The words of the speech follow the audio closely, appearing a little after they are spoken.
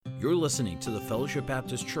You're listening to the Fellowship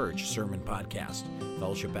Baptist Church Sermon Podcast.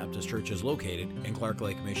 Fellowship Baptist Church is located in Clark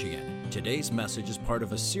Lake, Michigan. Today's message is part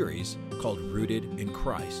of a series called Rooted in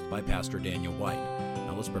Christ by Pastor Daniel White.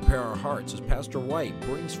 Now let's prepare our hearts as Pastor White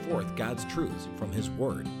brings forth God's truths from His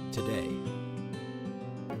Word today.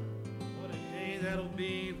 What a day that'll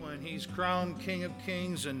be when He's crowned King of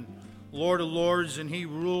Kings and Lord of Lords, and He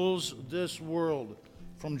rules this world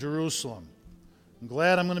from Jerusalem. I'm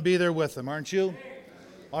glad I'm going to be there with Him, aren't you?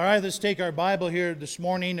 All right, let's take our Bible here this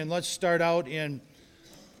morning and let's start out in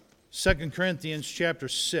 2 Corinthians chapter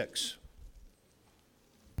 6.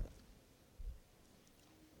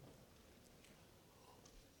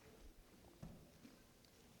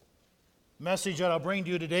 The message that I'll bring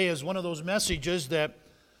to you today is one of those messages that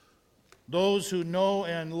those who know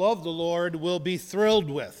and love the Lord will be thrilled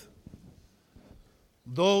with.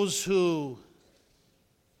 Those who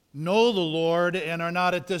know the Lord and are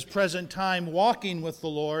not at this present time walking with the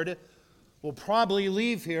Lord will probably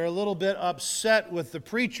leave here a little bit upset with the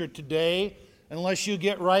preacher today unless you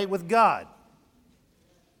get right with God.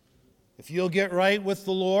 If you'll get right with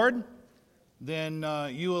the Lord, then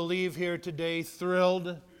you will leave here today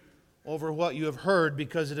thrilled over what you have heard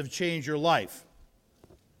because it have changed your life.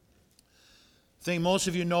 I think most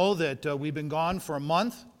of you know that we've been gone for a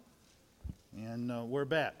month, and we're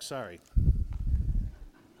back, sorry.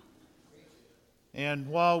 And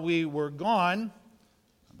while we were gone,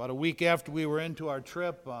 about a week after we were into our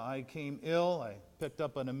trip, I came ill. I picked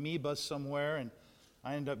up an amoeba somewhere, and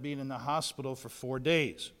I ended up being in the hospital for 4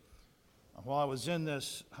 days. While I was in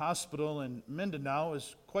this hospital in Mindanao, it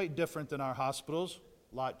was quite different than our hospitals,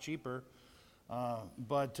 a lot cheaper,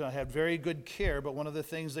 but had very good care. But one of the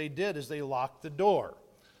things they did is they locked the door.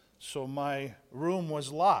 So my room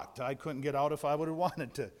was locked. I couldn't get out if I would have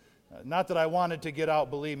wanted to. Not that I wanted to get out,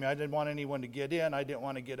 believe me. I didn't want anyone to get in. I didn't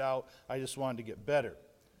want to get out. I just wanted to get better.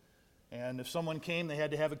 And if someone came, they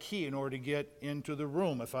had to have a key in order to get into the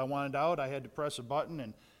room. If I wanted out, I had to press a button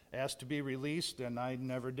and ask to be released, and I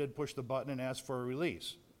never did push the button and ask for a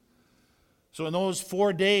release. So in those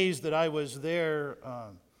 4 days that I was there,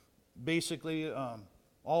 basically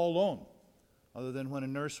all alone, other than when a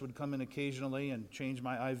nurse would come in occasionally and change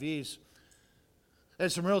my IVs, I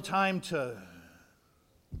had some real time to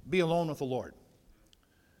be alone with the Lord.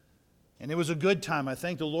 And it was a good time. I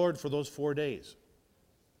thank the Lord for those 4 days.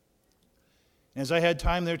 As I had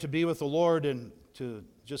time there to be with the Lord and to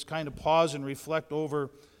just kind of pause and reflect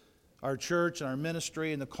over our church and our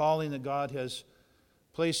ministry and the calling that God has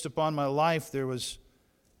placed upon my life, there was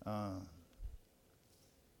some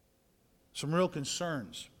real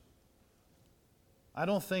concerns. I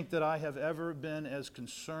don't think that I have ever been as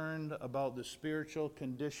concerned about the spiritual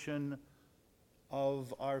condition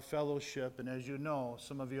of our fellowship, and as you know,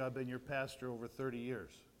 some of you, I've been your pastor over 30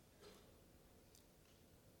 years.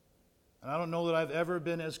 And I don't know that I've ever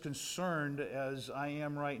been as concerned as I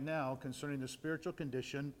am right now concerning the spiritual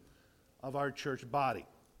condition of our church body.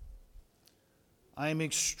 I am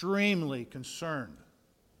extremely concerned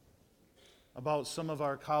about some of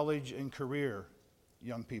our college and career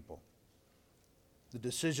young people. The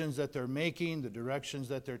decisions that they're making, the directions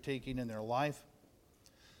that they're taking in their life.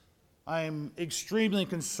 I am extremely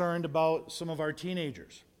concerned about some of our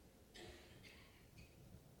teenagers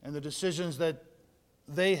and the decisions that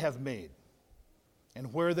they have made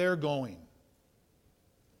and where they're going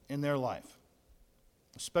in their life,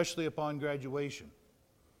 especially upon graduation.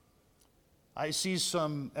 As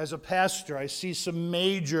a pastor, I see some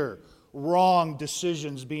major wrong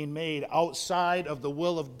decisions being made outside of the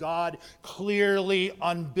will of God, clearly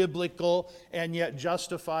unbiblical and yet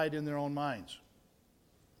justified in their own minds.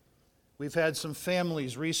 We've had some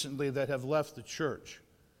families recently that have left the church.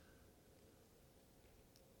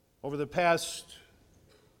 Over the past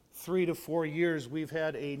 3 to 4 years, we've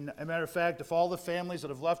had a matter of fact, if all the families that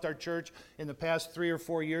have left our church in the past 3 or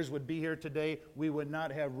 4 years would be here today, we would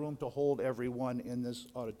not have room to hold everyone in this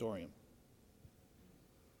auditorium.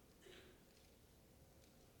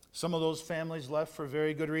 Some of those families left for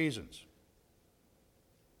very good reasons.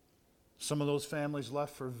 Some of those families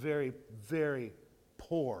left for very, very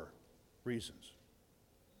poor reasons.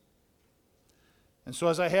 And so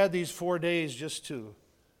as I had these 4 days just to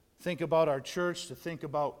think about our church, to think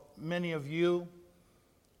about many of you,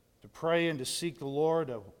 to pray and to seek the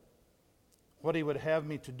Lord of what He would have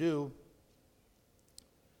me to do,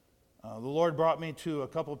 the Lord brought me to a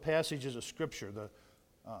couple of passages of Scripture. The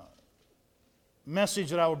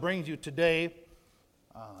message that I will bring to you today,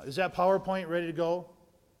 is that PowerPoint ready to go?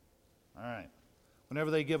 All right.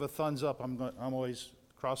 Whenever they give a thumbs up, I'm always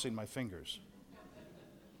crossing my fingers.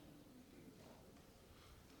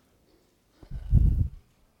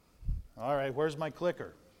 All right, where's my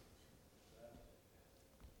clicker?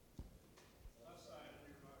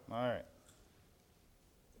 All right.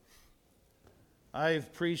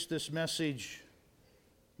 I've preached this message,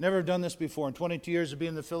 never done this before. In 22 years of being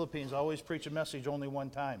in the Philippines, I always preach a message only one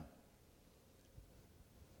time.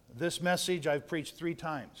 This message I've preached 3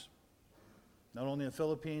 times, not only in the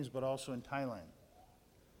Philippines, but also in Thailand.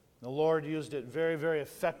 The Lord used it very, very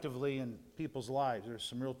effectively in people's lives. There's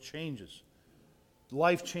some real changes,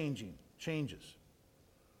 life-changing changes.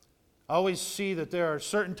 I always see that there are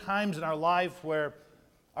certain times in our life where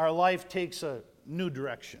our life takes a new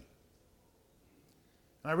direction.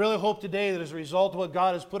 And I really hope today that as a result of what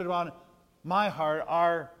God has put it on my heart,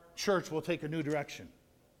 our church will take a new direction.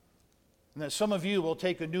 And that some of you will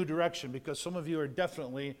take a new direction, because some of you are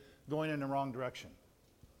definitely going in the wrong direction.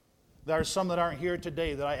 There are some that aren't here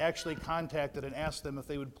today that I actually contacted and asked them if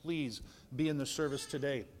they would please be in the service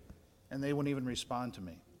today. And they wouldn't even respond to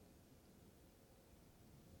me.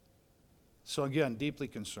 So again, deeply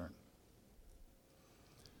concerned.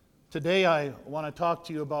 Today I want to talk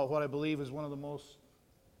to you about what I believe is one of the most,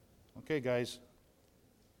 okay guys,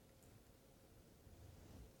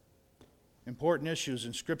 important issues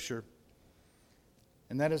in Scripture,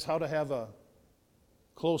 and that is how to have a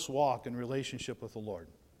close walk and relationship with the Lord.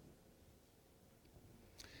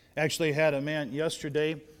 Actually had a man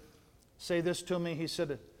yesterday say this to me. He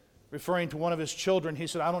said, referring to one of his children, he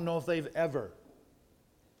said, I don't know if they've ever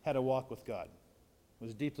had a walk with God. It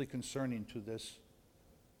was deeply concerning to this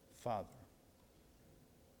father.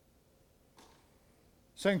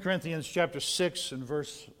 2 Corinthians chapter 6 and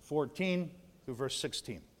verse 14 through verse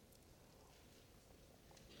 16.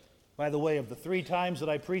 By the way, of the 3 times that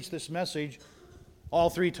I preached this message,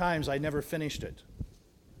 all 3 times I never finished it.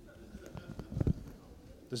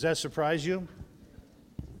 Does that surprise you?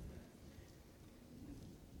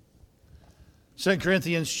 2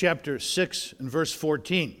 Corinthians chapter 6 and verse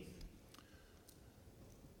 14.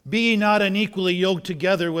 Be ye not unequally yoked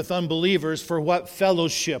together with unbelievers, for what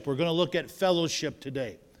fellowship? We're going to look at fellowship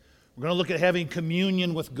today. We're going to look at having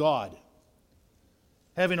communion with God.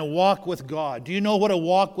 Having a walk with God. Do you know what a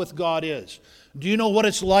walk with God is? Do you know what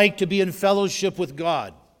it's like to be in fellowship with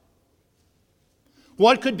God?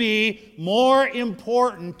 What could be more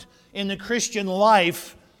important in the Christian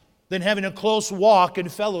life than having a close walk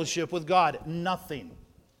and fellowship with God? Nothing.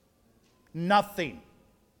 Nothing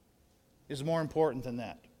is more important than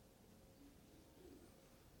that.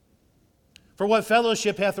 For what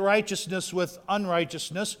fellowship hath righteousness with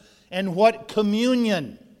unrighteousness, and what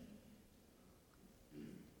communion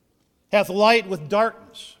hath light with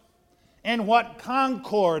darkness, and what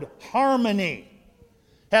concord, harmony,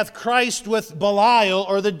 hath Christ with Belial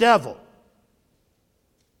or the devil?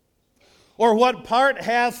 Or what part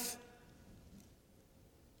hath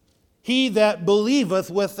he that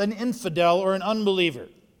believeth with an infidel or an unbeliever?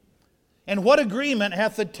 And what agreement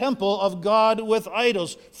hath the temple of God with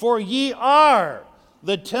idols? For ye are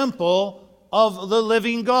the temple of the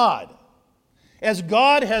living God. As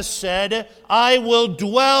God has said, I will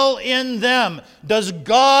dwell in them. Does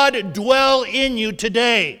God dwell in you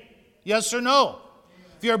today? Yes or no?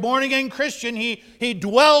 If you're a born-again Christian, He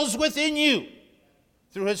dwells within you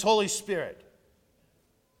through His Holy Spirit.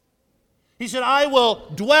 He said, I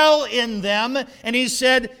will dwell in them, and He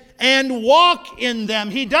said, and walk in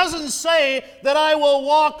them. He doesn't say that I will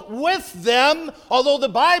walk with them, although the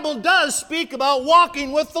Bible does speak about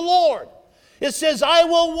walking with the Lord. It says, I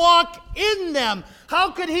will walk in them.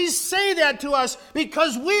 How could He say that to us?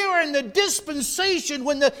 Because we are in the dispensation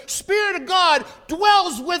when the Spirit of God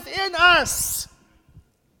dwells within us.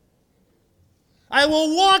 I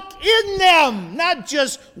will walk in them, not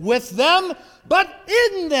just with them, but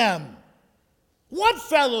in them. What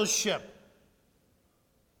fellowship?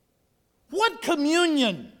 What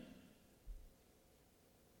communion?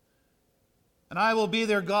 And I will be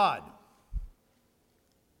their God,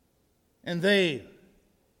 and they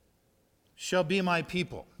shall be my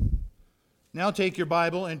people. Now take your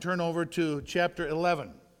Bible and turn over to chapter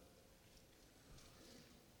 11.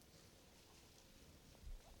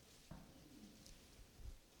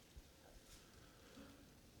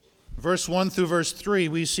 Verse 1 through verse 3,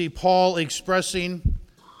 we see Paul expressing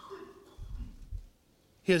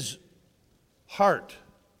his heart,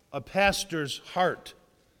 a pastor's heart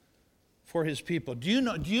for his people. Do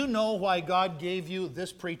you know why God gave you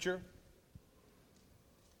this preacher?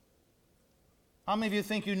 How many of you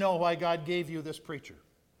think you know why God gave you this preacher?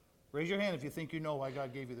 Raise your hand if you think you know why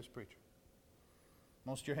God gave you this preacher.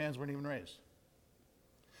 Most of your hands weren't even raised.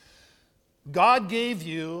 God gave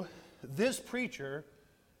you this preacher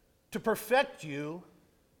to perfect you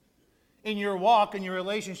in your walk and your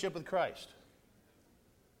relationship with Christ.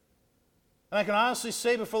 And I can honestly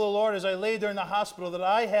say before the Lord as I lay there in the hospital that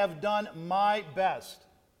I have done my best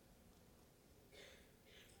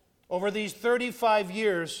over these 35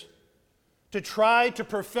 years to try to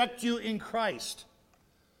perfect you in Christ.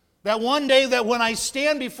 That one day that when I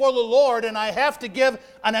stand before the Lord and I have to give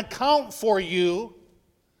an account for you,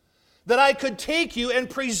 that I could take you and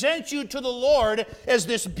present you to the Lord as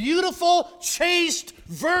this beautiful, chaste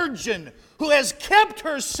virgin who has kept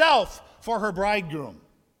herself for her bridegroom.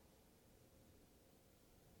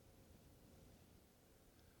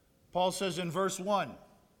 Paul says in verse 1,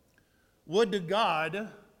 would to God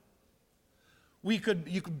you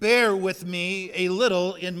could bear with me a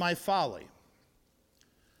little in my folly.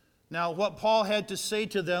 Now, what Paul had to say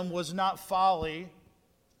to them was not folly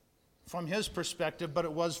from his perspective, but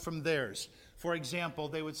it was from theirs. For example,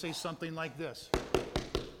 they would say something like this.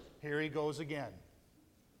 Here he goes again.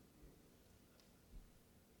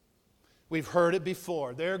 We've heard it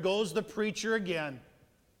before. There goes the preacher again.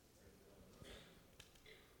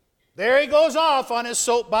 There he goes off on his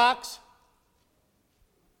soapbox.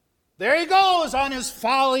 There he goes on his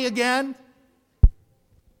folly again.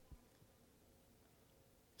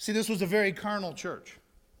 See, this was a very carnal church.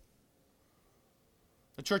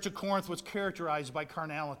 The church of Corinth was characterized by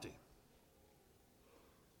carnality.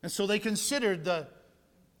 And so they considered the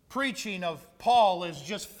preaching of Paul as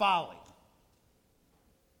just folly.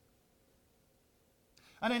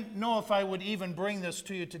 I didn't know if I would even bring this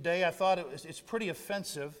to you today. I thought it's pretty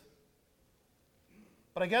offensive.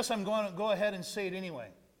 But I guess I'm going to go ahead and say it anyway.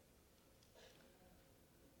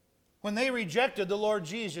 When they rejected the Lord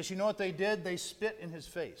Jesus, you know what they did? They spit in his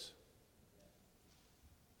face.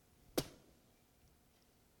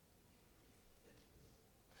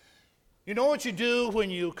 You know what you do when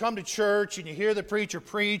you come to church and you hear the preacher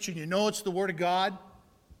preach and you know it's the Word of God?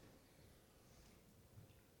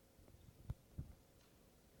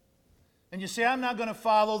 And you say, I'm not going to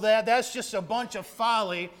follow that. That's just a bunch of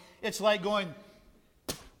folly. It's like going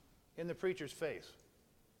in the preacher's face.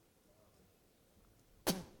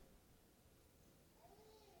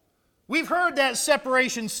 We've heard that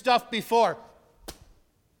separation stuff before.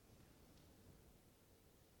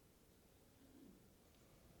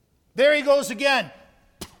 There he goes again.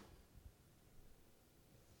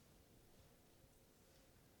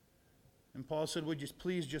 And Paul said, would you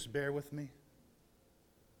please just bear with me?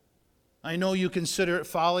 I know you consider it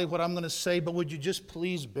folly, what I'm going to say, but would you just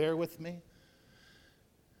please bear with me?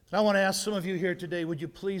 And I want to ask some of you here today, would you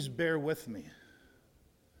please bear with me?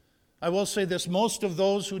 I will say this, most of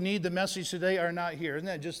those who need the message today are not here. Isn't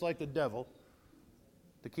that just like the devil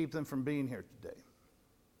to keep them from being here today?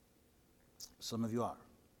 Some of you are.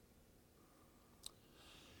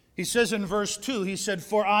 He says in verse 2, he said,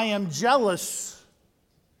 for I am jealous.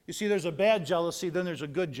 You see, there's a bad jealousy, then there's a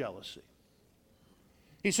good jealousy.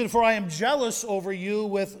 He said, for I am jealous over you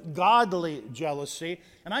with godly jealousy.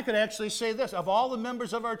 And I could actually say this, of all the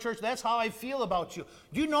members of our church, that's how I feel about you.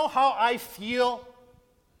 Do you know how I feel?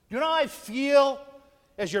 Do you know how I feel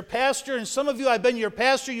as your pastor? And some of you, I've been your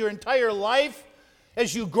pastor your entire life.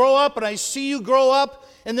 As you grow up and I see you grow up,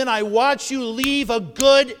 and then I watch you leave a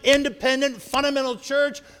good, independent, fundamental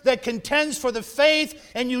church that contends for the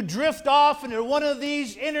faith, and you drift off into one of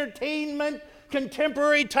these entertainment,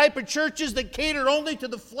 contemporary type of churches that cater only to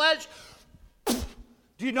the flesh. Do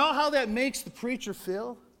you know how that makes the preacher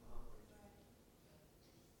feel?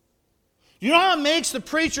 Do you know how it makes the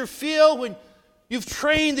preacher feel when you've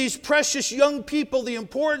trained these precious young people the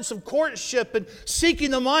importance of courtship and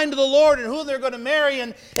seeking the mind of the Lord and who they're going to marry,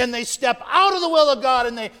 and they step out of the will of God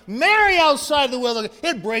and they marry outside the will of God?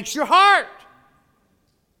 It breaks your heart.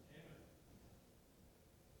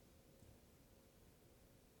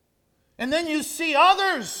 And then you see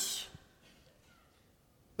others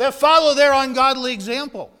that follow their ungodly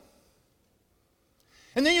example.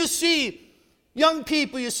 And then you see young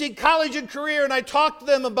people, you see college and career, and I talk to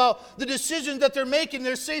them about the decisions that they're making.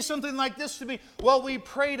 They say something like this to me, well, we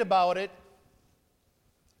prayed about it.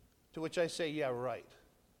 To which I say, yeah, right.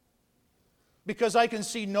 Because I can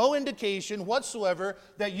see no indication whatsoever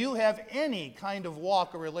that you have any kind of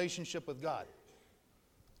walk or relationship with God.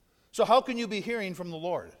 So how can you be hearing from the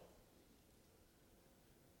Lord?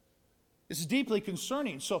 It's deeply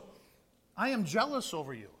concerning. So I am jealous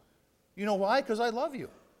over you. You know why? Because I love you.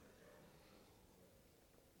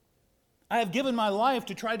 I have given my life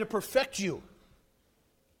to try to perfect you.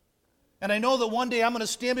 And I know that one day I'm going to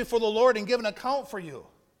stand before the Lord and give an account for you.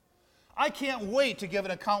 I can't wait to give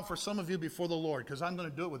an account for some of you before the Lord, because I'm going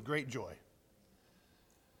to do it with great joy.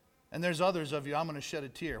 And there's others of you, I'm going to shed a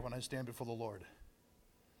tear when I stand before the Lord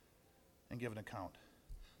and give an account.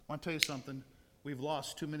 I want to tell you something. We've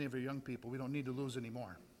lost too many of our young people. We don't need to lose any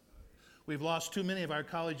more. We've lost too many of our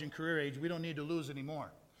college and career age. We don't need to lose any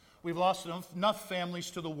more. We've lost enough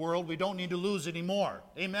families to the world. We don't need to lose any more.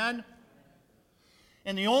 Amen?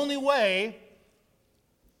 And the only way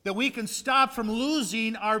that we can stop from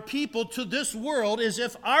losing our people to this world is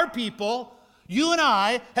if our people, you and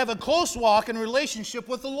I, have a close walk and relationship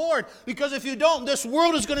with the Lord. Because if you don't, this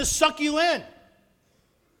world is going to suck you in.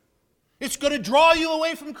 It's going to draw you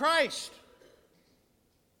away from Christ.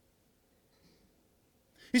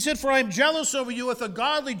 He said, "For I am jealous over you with a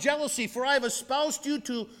godly jealousy, for I have espoused you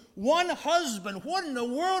to one husband." What in the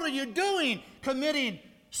world are you doing? Committing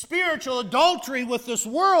spiritual adultery with this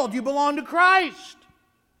world. You belong to Christ.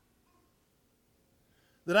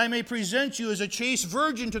 "That I may present you as a chaste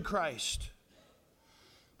virgin to Christ."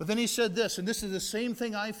 But then he said this, and this is the same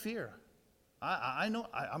thing I fear. I know,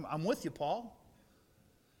 I'm with you, Paul.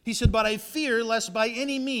 He said, "But I fear lest by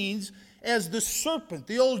any means, as the serpent,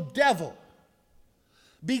 the old devil,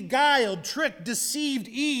 beguiled, tricked, deceived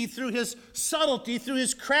Eve through his subtlety, through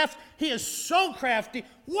his craft." He is so crafty.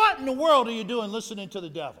 What in the world are you doing listening to the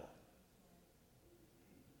devil?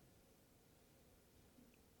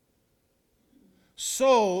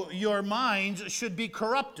 "So your minds should be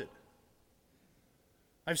corrupted."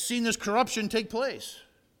 I've seen this corruption take place.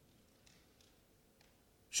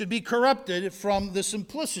 Should be corrupted from the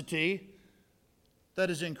simplicity that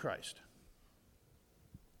is in Christ.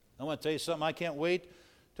 I want to tell you something. I can't wait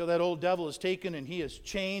till that old devil is taken and he is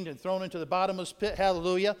chained and thrown into the bottomless pit.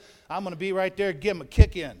 Hallelujah. I'm going to be right there, give him a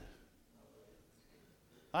kick in.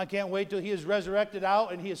 I can't wait till he is resurrected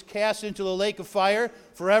out and he is cast into the lake of fire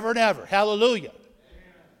forever and ever. Hallelujah.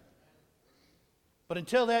 But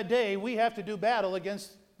until that day, we have to do battle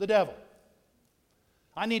against the devil.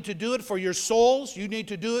 I need to do it for your souls. You need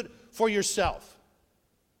to do it for yourself.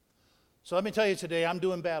 So let me tell you today, I'm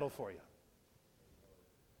doing battle for you.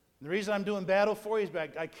 And the reason I'm doing battle for you is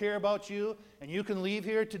I care about you, and you can leave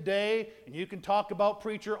here today, and you can talk about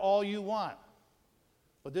preacher all you want.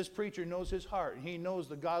 But this preacher knows his heart, and he knows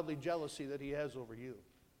the godly jealousy that he has over you.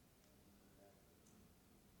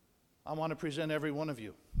 I want to present every one of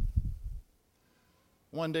you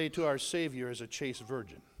one day to our Savior as a chaste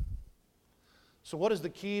virgin. So what is the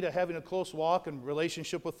key to having a close walk and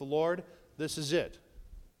relationship with the Lord? This is it.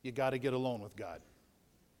 You got to get alone with God.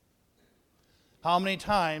 How many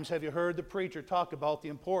times have you heard the preacher talk about the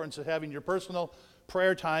importance of having your personal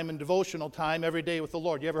prayer time and devotional time every day with the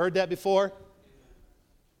Lord? You ever heard that before?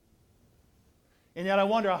 And yet I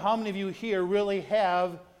wonder how many of you here really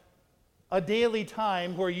have a daily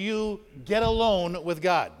time where you get alone with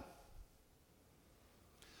God.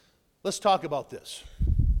 Let's talk about this.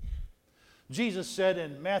 Jesus said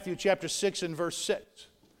in Matthew chapter 6 and verse 6,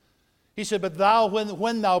 he said, "But thou,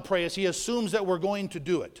 when thou prayest," he assumes that we're going to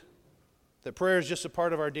do it, that prayer is just a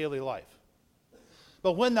part of our daily life.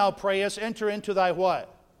 "But when thou prayest, enter into thy"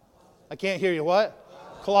 what? I can't hear you. What?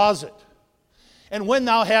 Closet. "And when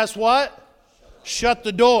thou hast" what? Shut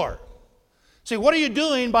the door. See, what are you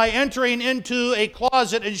doing by entering into a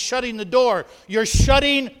closet and shutting the door? You're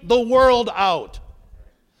shutting the world out.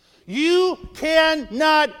 You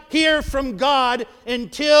cannot hear from God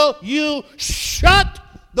until you shut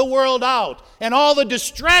the world out and all the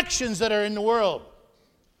distractions that are in the world.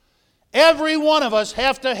 Every one of us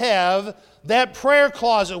have to have that prayer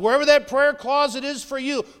closet, wherever that prayer closet is for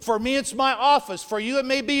you. For me, it's my office. For you, it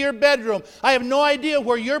may be your bedroom. I have no idea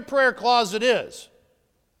where your prayer closet is.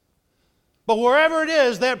 But wherever it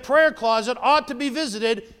is, that prayer closet ought to be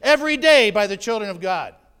visited every day by the children of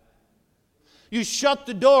God. You shut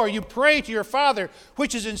the door. You pray to your Father,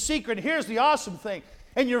 which is in secret. Here's the awesome thing.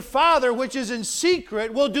 And your Father, which is in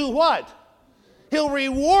secret, will do what? He'll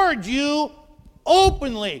reward you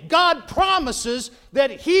openly. God promises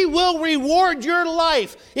that He will reward your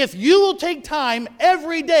life if you will take time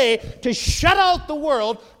every day to shut out the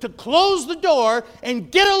world, to close the door, and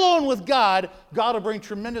get alone with God. God will bring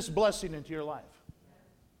tremendous blessing into your life.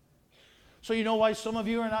 So you know why some of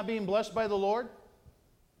you are not being blessed by the Lord?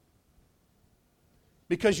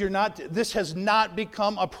 Because this has not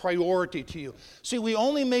become a priority to you. See, we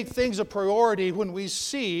only make things a priority when we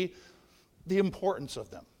see the importance of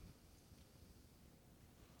them.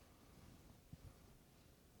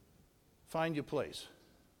 Find your place.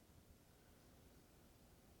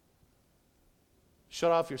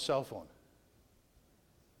 Shut off your cell phone.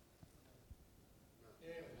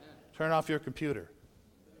 Turn off your computer.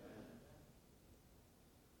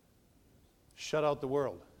 Shut out the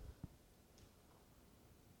world.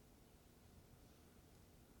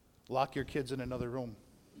 Lock your kids in another room.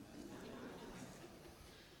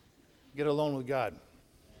 Get alone with God.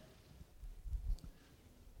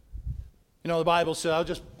 You know, the Bible says, I'll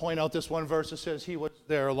just point out this one verse that says He was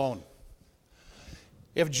there alone.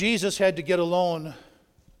 If Jesus had to get alone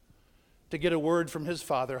to get a word from his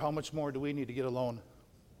Father, how much more do we need to get alone?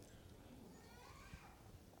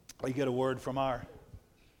 We get a word from our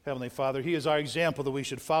Heavenly Father. He is our example that we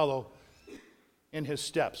should follow in his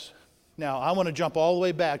steps. Now, I want to jump all the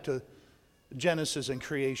way back to Genesis and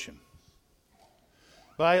creation.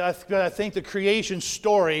 But I think the creation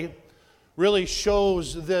story really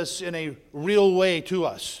shows this in a real way to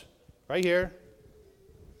us. Right here.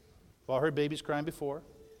 We've all heard babies crying before.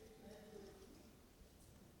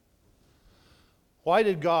 Why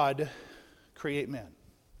did God create man?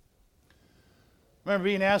 I remember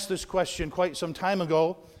being asked this question quite some time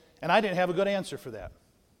ago, and I didn't have a good answer for that.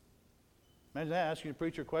 Imagine that, asking a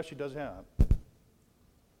preacher a question he doesn't have.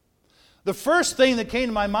 The first thing that came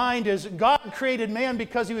to my mind is God created man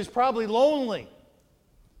because he was probably lonely.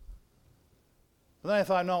 But then I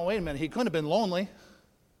thought, no, wait a minute, he couldn't have been lonely.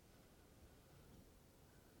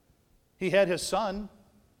 He had his son,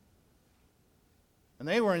 and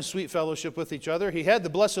they were in sweet fellowship with each other. He had the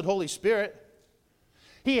blessed Holy Spirit.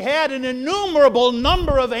 He had an innumerable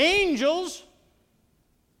number of angels.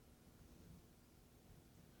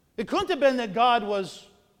 It couldn't have been that God was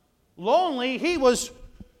lonely. He was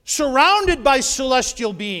surrounded by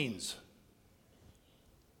celestial beings.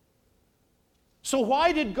 So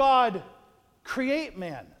why did God create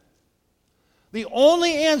man? The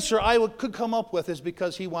only answer I could come up with is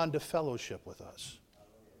because he wanted to fellowship with us.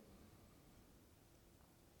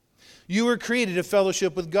 You were created to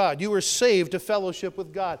fellowship with God. You were saved to fellowship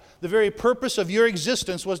with God. The very purpose of your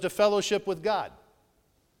existence was to fellowship with God.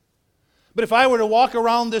 But if I were to walk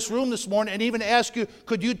around this room this morning and even ask you,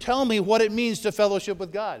 could you tell me what it means to fellowship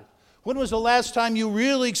with God? When was the last time you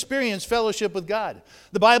really experienced fellowship with God?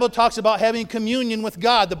 The Bible talks about having communion with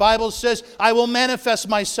God. The Bible says, I will manifest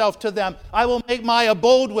myself to them. I will make my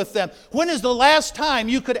abode with them. When is the last time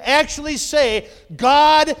you could actually say,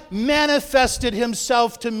 God manifested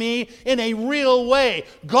himself to me in a real way?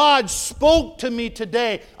 God spoke to me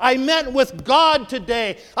today. I met with God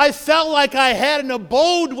today. I felt like I had an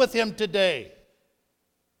abode with him today.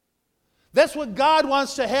 That's what God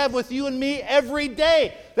wants to have with you and me every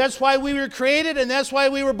day. That's why we were created, and that's why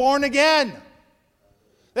we were born again.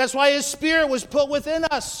 That's why his Spirit was put within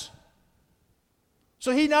us.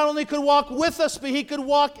 So he not only could walk with us, but he could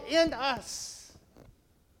walk in us.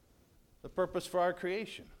 The purpose for our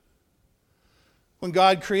creation. When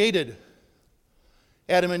God created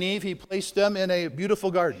Adam and Eve, he placed them in a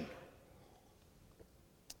beautiful garden.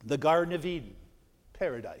 The Garden of Eden.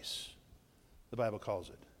 Paradise, the Bible calls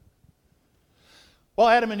it. While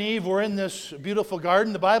Adam and Eve were in this beautiful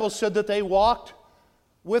garden, the Bible said that they walked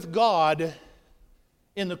with God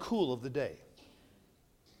in the cool of the day.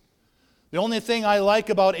 The only thing I like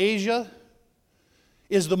about Asia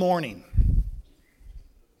is the morning.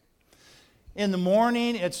 In the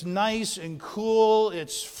morning, it's nice and cool,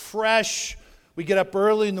 it's fresh. We get up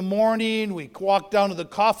early in the morning, we walk down to the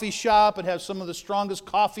coffee shop and have some of the strongest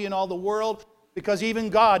coffee in all the world, because even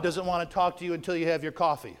God doesn't want to talk to you until you have your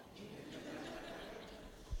coffee.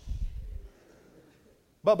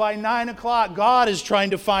 But by 9 o'clock, God is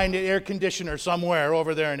trying to find an air conditioner somewhere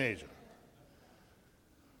over there in Asia.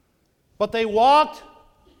 But they walked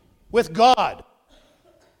with God.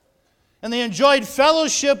 And they enjoyed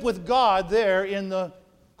fellowship with God there in the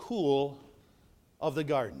cool of the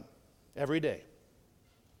garden every day.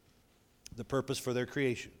 The purpose for their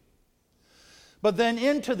creation. But then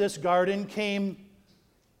into this garden came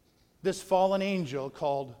this fallen angel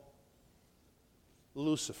called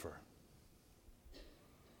Lucifer.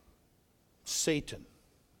 Satan.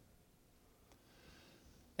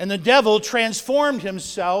 And the devil transformed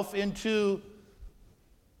himself into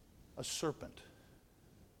a serpent.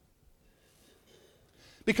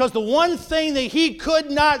 Because the one thing that he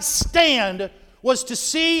could not stand was to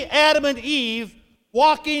see Adam and Eve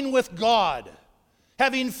walking with God,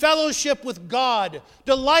 having fellowship with God,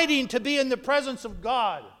 delighting to be in the presence of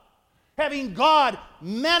God, having God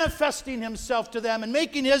manifesting himself to them and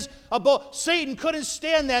making his abode. Satan couldn't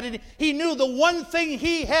stand that, and he knew the one thing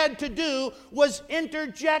he had to do was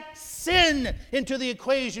interject sin into the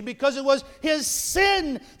equation, because it was his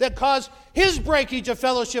sin that caused his breakage of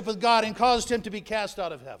fellowship with God and caused him to be cast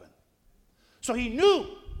out of heaven. So he knew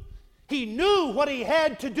what he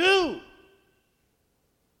had to do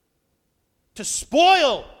to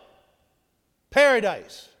spoil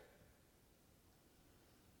paradise.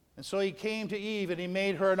 And so he came to Eve and he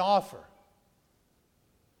made her an offer.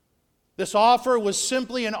 This offer was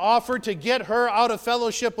simply an offer to get her out of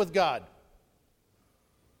fellowship with God.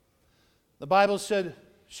 The Bible said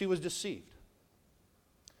she was deceived.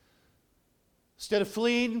 Instead of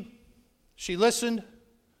fleeing, she listened,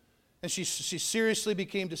 and she seriously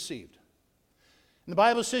became deceived. And the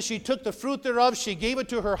Bible says she took the fruit thereof, she gave it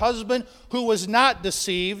to her husband, who was not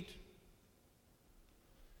deceived,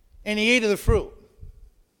 and he ate of the fruit.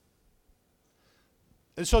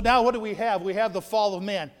 And so now what do we have? We have the fall of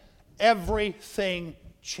man. Everything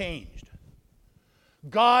changed.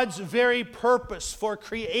 God's very purpose for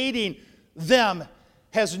creating them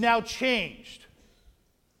has now changed.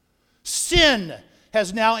 Sin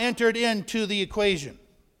has now entered into the equation.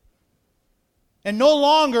 And no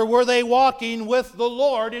longer were they walking with the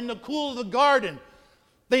Lord in the cool of the garden.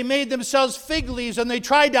 They made themselves fig leaves and they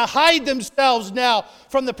tried to hide themselves now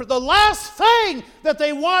from the last thing that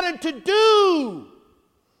they wanted to do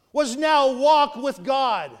was now walk with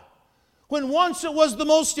God. When once it was the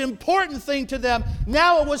most important thing to them,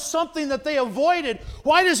 now it was something that they avoided.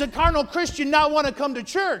 Why does a carnal Christian not want to come to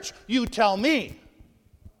church? You tell me.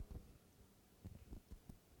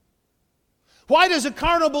 Why does a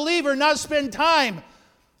carnal believer not spend time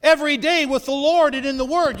every day with the Lord and in the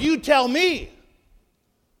Word? You tell me.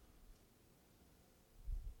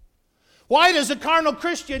 Why does a carnal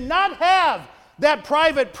Christian not have that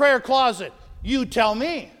private prayer closet? You tell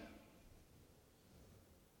me.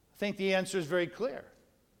 I think the answer is very clear.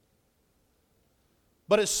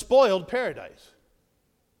 But it spoiled paradise.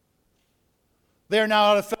 They are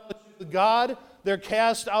now out of fellowship with God. They're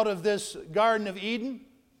cast out of this Garden of Eden.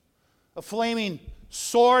 A flaming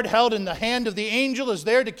sword held in the hand of the angel is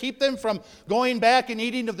there to keep them from going back and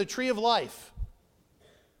eating of the tree of life,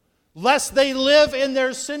 lest they live in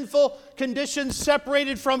their sinful conditions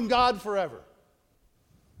separated from God forever.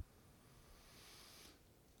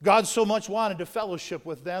 God so much wanted to fellowship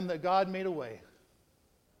with them that God made a way.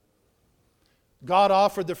 God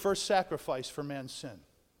offered the first sacrifice for man's sin.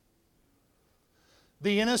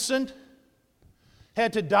 The innocent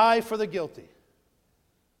had to die for the guilty.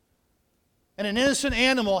 And an innocent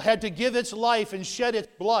animal had to give its life and shed its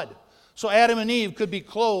blood so Adam and Eve could be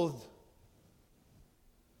clothed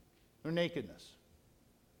their nakedness.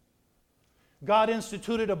 God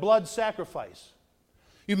instituted a blood sacrifice.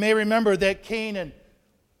 You may remember that Cain and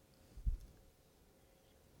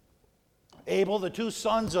Abel, the two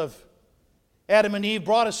sons of Adam and Eve,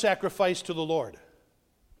 brought a sacrifice to the Lord.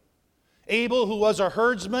 Abel, who was a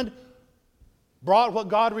herdsman, brought what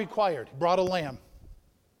God required. He brought a lamb.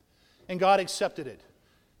 And God accepted it.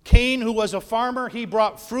 Cain, who was a farmer, he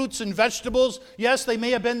brought fruits and vegetables. Yes, they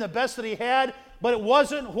may have been the best that he had, but it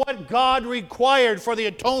wasn't what God required for the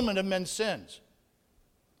atonement of men's sins.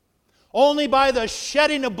 Only by the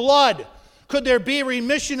shedding of blood could there be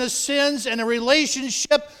remission of sins and a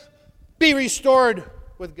relationship be restored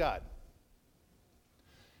with God.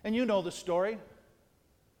 And you know the story.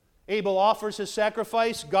 Abel offers his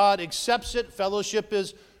sacrifice. God accepts it. Fellowship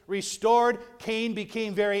is restored. Cain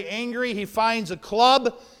became very angry. He finds a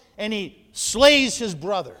club and he slays his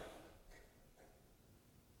brother.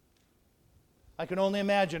 I can only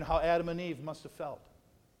imagine how Adam and Eve must have felt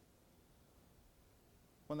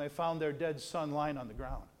when they found their dead son lying on the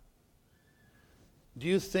ground. Do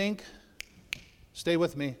you think, stay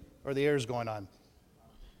with me or the air's going on.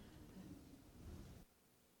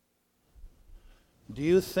 Do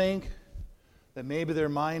you think that maybe their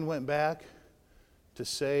mind went back to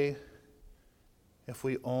say, if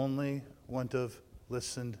we only wouldn't have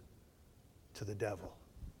listened to the devil?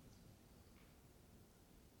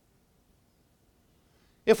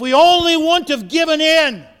 If we only wouldn't have given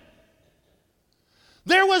in.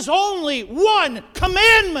 There was only one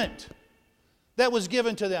commandment that was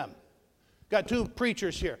given to them. Got two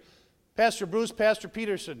preachers here. Pastor Bruce, Pastor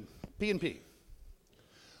Peterson, P&P.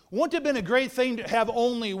 Wouldn't it have been a great thing to have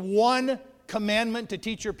only one commandment to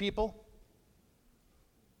teach your people?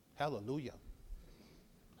 Hallelujah.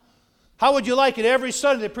 How would you like it every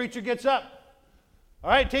Sunday the preacher gets up? All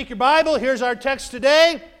right, take your Bible. Here's our text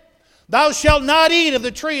today. Thou shalt not eat of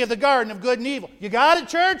the tree of the garden of good and evil. You got it,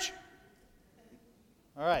 church?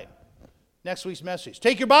 All right. Next week's message.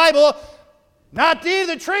 Take your Bible. Not to eat of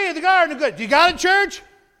the tree of the garden of good. You got it, church?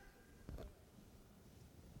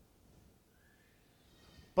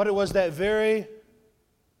 But it was that very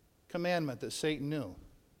commandment that Satan knew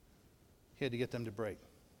he had to get them to break.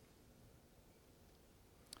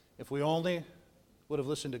 If we only would have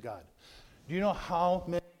listened to God. Do you know how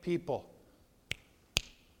many people,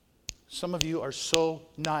 some of you are so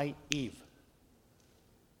naive,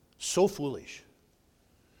 so foolish.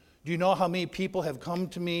 Do you know how many people have come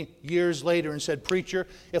to me years later and said, preacher,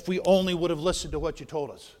 if we only would have listened to what you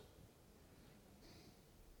told us?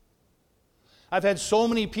 I've had so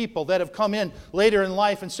many people that have come in later in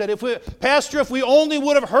life and said, Pastor, if we only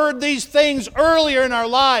would have heard these things earlier in our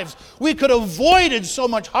lives, we could have avoided so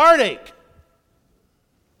much heartache.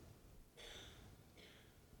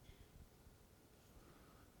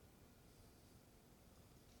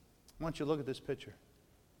 I want you to look at this picture.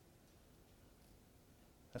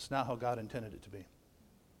 That's not how God intended it to be.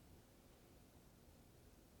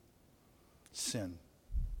 Sin.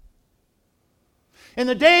 In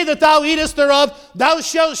the day that thou eatest thereof, thou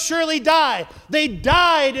shalt surely die. They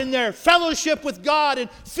died in their fellowship with God, and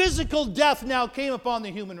physical death now came upon the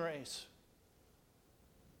human race.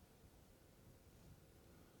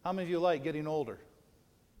 How many of you like getting older?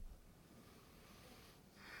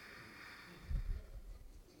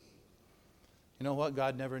 You know what?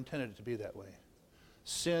 God never intended it to be that way.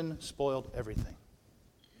 Sin spoiled everything.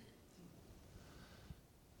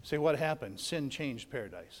 Say, what happened? Sin changed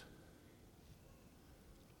paradise.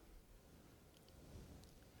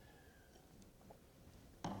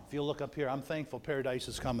 If you look up here, I'm thankful paradise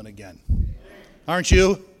is coming again. Aren't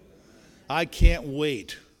you? I can't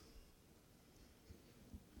wait.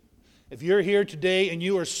 If you're here today and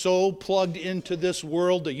you are so plugged into this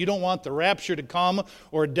world that you don't want the rapture to come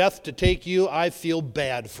or death to take you, I feel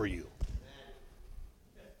bad for you.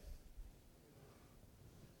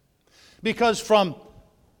 Because from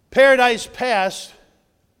paradise past,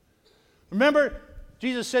 remember,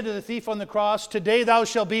 Jesus said to the thief on the cross, today thou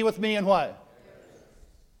shalt be with me in what?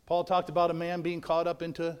 Paul talked about a man being caught up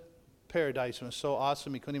into paradise, and it was so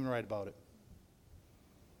awesome he couldn't even write about it.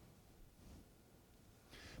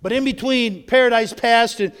 But in between paradise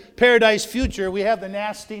past and paradise future, we have the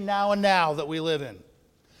nasty now and now that we live in.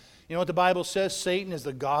 You know what the Bible says? Satan is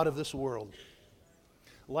the god of this world.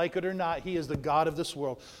 Like it or not, he is the god of this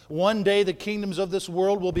world. One day the kingdoms of this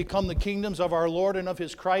world will become the kingdoms of our Lord and of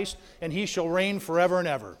his Christ, and he shall reign forever and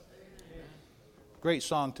ever. Amen. Great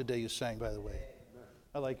song today you sang, by the way.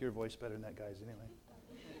 I like your voice better than that guy's anyway.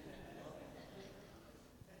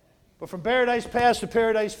 But from paradise past to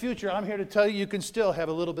paradise future, I'm here to tell you, you can still have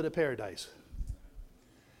a little bit of paradise.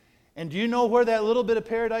 And do you know where that little bit of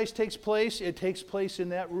paradise takes place? It takes place in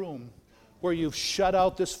that room where you've shut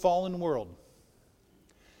out this fallen world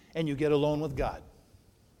and you get alone with God.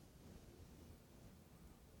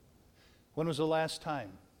 When was the last time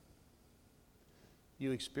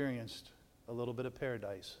you experienced a little bit of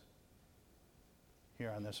paradise here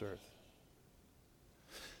on this earth?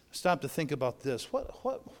 Stop to think about this.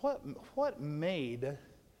 What made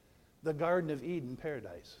the Garden of Eden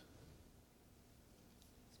paradise?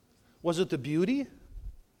 Was it the beauty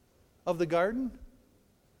of the garden?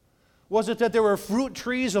 Was it that there were fruit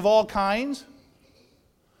trees of all kinds?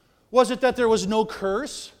 Was it that there was no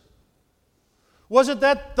curse? Was it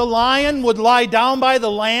that the lion would lie down by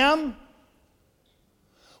the lamb?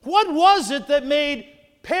 What was it that made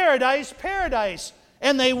paradise paradise?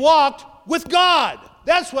 And they walked with God.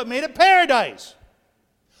 That's what made it paradise.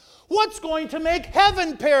 What's going to make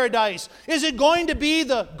heaven paradise? Is it going to be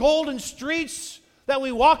the golden streets that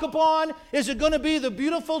we walk upon? Is it going to be the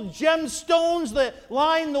beautiful gemstones that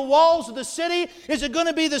line the walls of the city? Is it going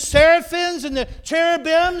to be the seraphims and the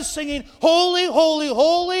cherubims singing, Holy, Holy,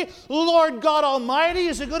 Holy, Lord God Almighty?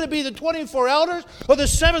 Is it going to be the 24 elders or the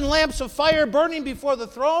 7 lamps of fire burning before the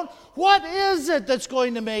throne? What is it that's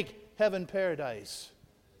going to make heaven paradise?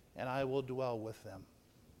 And I will dwell with them.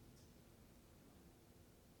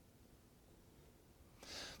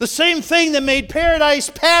 The same thing that made paradise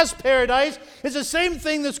past paradise is the same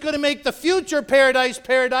thing that's going to make the future paradise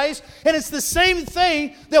paradise, and it's the same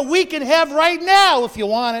thing that we can have right now if you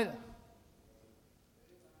want it.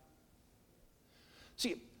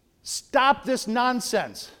 See, stop this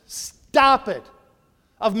nonsense. Stop it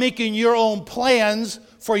of making your own plans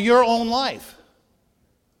for your own life.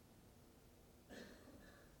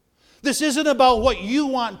 This isn't about what you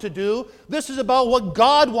want to do. This is about what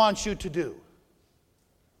God wants you to do.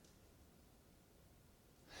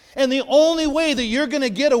 And the only way that you're going to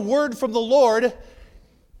get a word from the Lord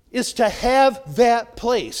is to have that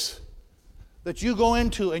place that you go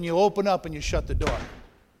into and you open up and you shut the door.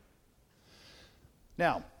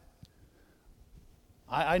 Now,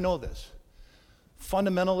 I know this.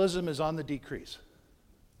 Fundamentalism is on the decrease.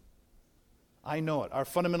 I know it. Our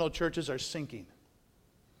fundamental churches are sinking.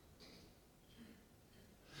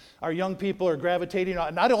 Our young people are gravitating,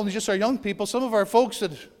 not only just our young people, some of our folks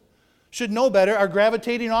that should know better are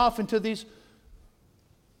gravitating off into these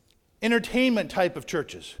entertainment type of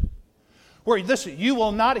churches. Where, listen, you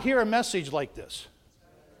will not hear a message like this.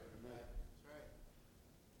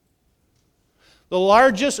 The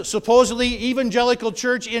largest, supposedly evangelical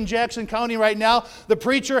church in Jackson County right now, the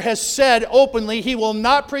preacher has said openly he will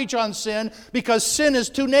not preach on sin because sin is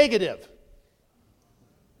too negative.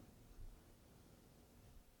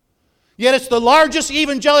 Yet it's the largest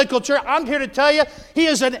evangelical church. I'm here to tell you, he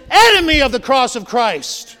is an enemy of the cross of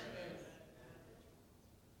Christ.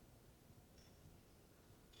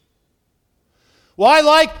 Well,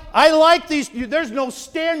 I like these. There's no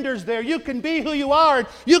standards there. You can be who you are. And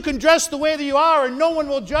you can dress the way that you are, and no one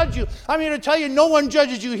will judge you. I'm here to tell you, no one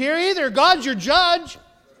judges you here either. God's your judge.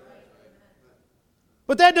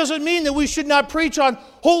 But that doesn't mean that we should not preach on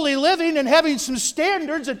holy living and having some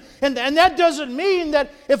standards. And that doesn't mean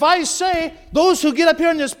that if I say those who get up here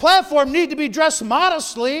on this platform need to be dressed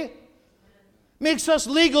modestly, makes us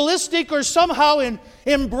legalistic or somehow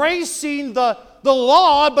embracing the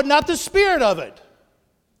law but not the spirit of it.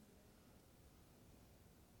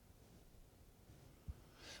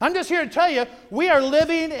 I'm just here to tell you, we are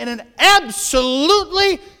living in an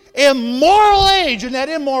absolutely immoral age, and that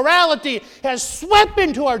immorality has swept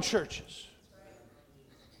into our churches.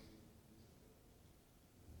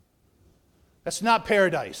 That's not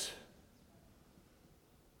paradise.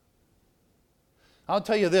 I'll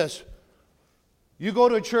tell you this. You go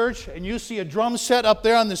to a church and you see a drum set up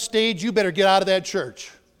there on the stage, you better get out of that church.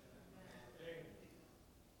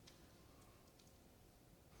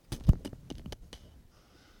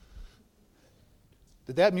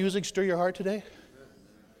 Did that music stir your heart today?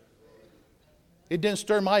 It didn't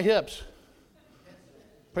stir my hips.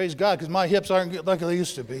 Praise God, because my hips aren't like they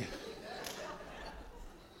used to be.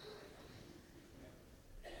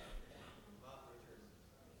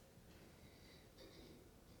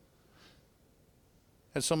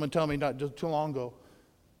 Had someone tell me not too long ago,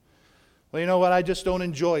 well, you know what, I just don't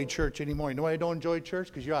enjoy church anymore. You know why I don't enjoy church?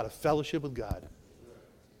 Because you're out of fellowship with God.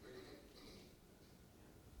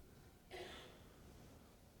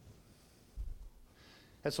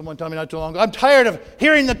 Had someone tell me not too long ago, I'm tired of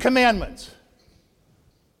hearing the commandments.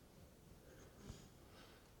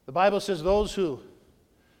 The Bible says those who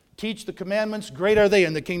teach the commandments, great are they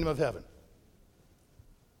in the kingdom of heaven.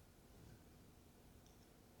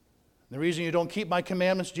 The reason you don't keep my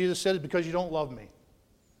commandments, Jesus said, is because you don't love me.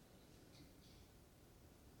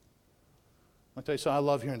 I'll tell you something, I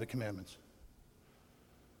love hearing the commandments.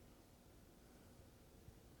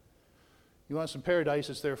 You want some paradise,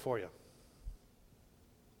 it's there for you.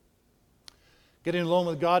 Getting alone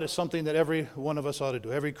with God is something that every one of us ought to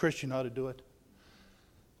do. Every Christian ought to do it.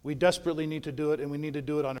 We desperately need to do it, and we need to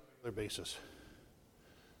do it on a regular basis.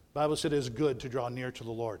 The Bible said it is good to draw near to the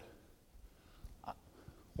Lord.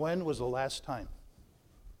 When was the last time?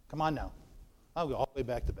 Come on now. I'll go all the way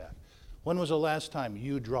back to back. When was the last time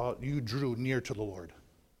you drew near to the Lord?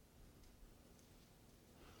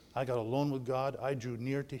 I got alone with God. I drew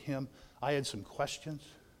near to Him. I had some questions.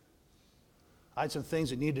 I had some things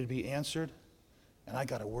that needed to be answered. And I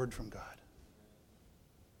got a word from God.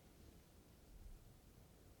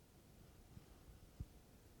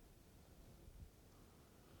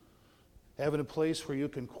 Having a place where you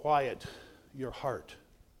can quiet your heart.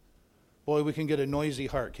 Boy, we can get a noisy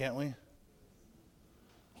heart, can't we?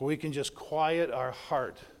 Where we can just quiet our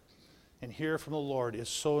heart and hear from the Lord is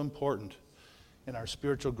so important in our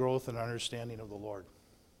spiritual growth and understanding of the Lord.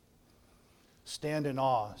 Stand in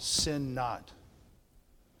awe, sin not.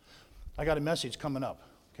 I got a message coming up,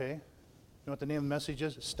 okay? You know what the name of the message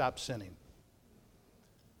is? Stop sinning.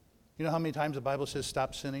 You know how many times the Bible says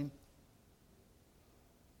stop sinning?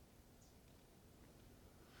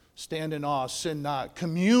 Stand in awe, sin not.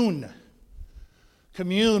 Commune.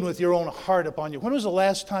 Commune with your own heart upon you. When was the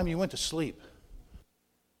last time you went to sleep?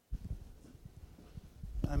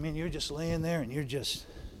 I mean, you're just laying there and you're just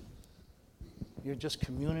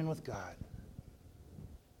communing with God.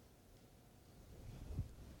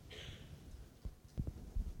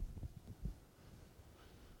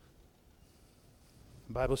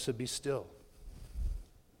 The Bible said, be still.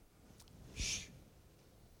 Shh.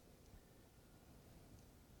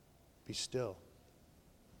 Be still.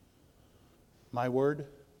 My word,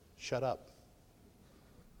 shut up.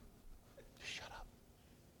 Shut up.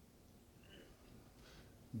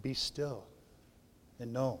 Be still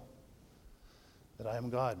and know that I am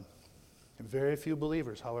God. And very few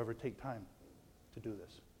believers, however, take time to do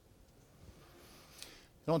this.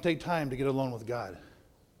 Don't take time to get alone with God.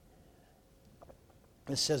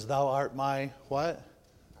 It says, thou art my, what?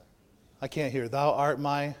 I can't hear. Thou art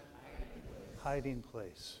my hiding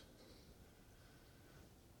place.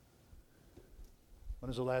 When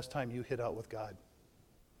was the last time you hid out with God?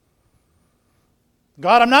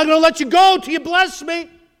 God, I'm not going to let you go till you bless me.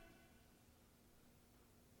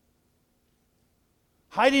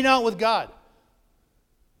 Hiding out with God.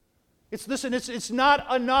 It's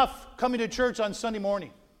not enough coming to church on Sunday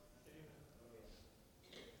morning.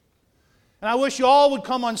 And I wish you all would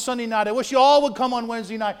come on Sunday night. I wish you all would come on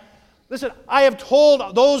Wednesday night. Listen, I have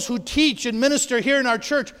told those who teach and minister here in our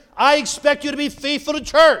church, I expect you to be faithful to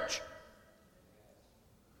church.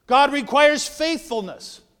 God requires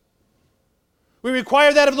faithfulness. We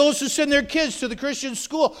require that of those who send their kids to the Christian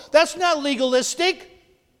school. That's not legalistic.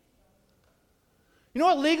 You know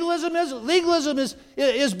what legalism is? Legalism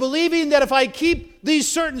is believing that if I keep these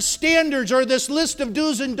certain standards or this list of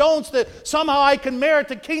do's and don'ts that somehow I can merit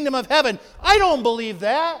the kingdom of heaven. I don't believe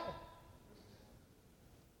that.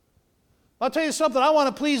 I'll tell you something, I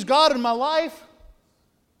want to please God in my life.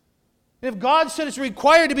 If God said it's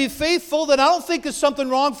required to be faithful, then I don't think there's something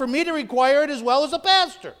wrong for me to require it as well as a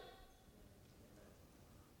pastor.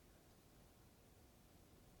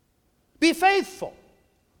 Be faithful.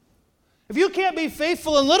 If you can't be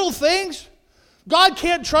faithful in little things, God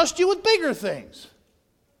can't trust you with bigger things.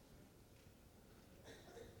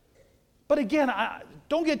 But again,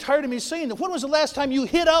 don't get tired of me saying that. When was the last time you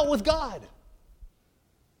hid out with God?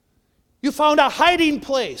 You found a hiding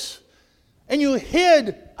place and you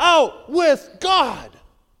hid out with God.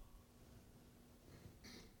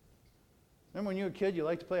 Remember when you were a kid, you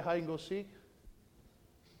liked to play hide and go seek?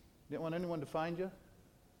 Didn't want anyone to find you?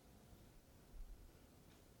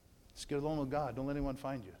 Just get alone with God. Don't let anyone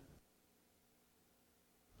find you.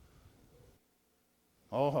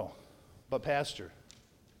 Oh, but Pastor,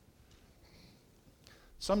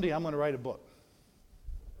 someday I'm going to write a book.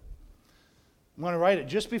 I'm going to write it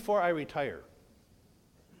just before I retire.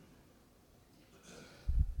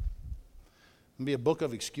 It'll be a book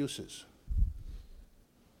of excuses.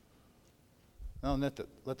 Now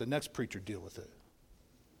let the next preacher deal with it.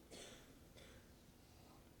 Do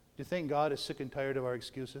you think God is sick and tired of our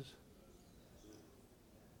excuses?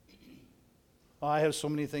 Oh, I have so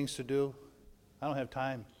many things to do. I don't have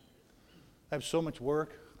time. I have so much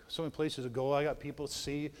work, so many places to go. I got people to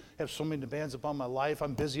see. I have so many demands upon my life.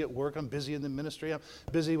 I'm busy at work. I'm busy in the ministry. I'm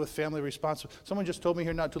busy with family responsibility. Someone just told me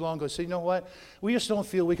here not too long ago, said, you know what? We just don't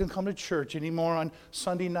feel we can come to church anymore on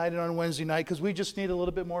Sunday night and on Wednesday night because we just need a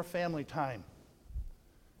little bit more family time.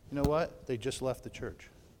 You know what? They just left the church.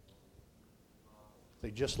 They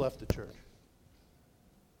just left the church.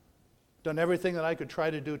 Done everything that I could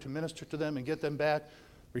try to do to minister to them and get them back,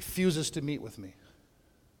 refuses to meet with me.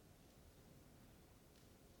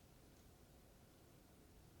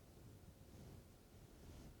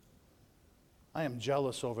 I am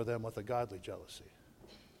jealous over them with a godly jealousy.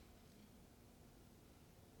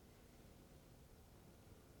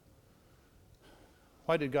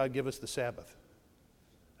 Why did God give us the Sabbath?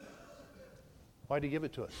 Why did He give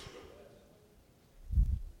it to us?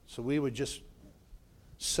 So we would just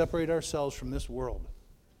separate ourselves from this world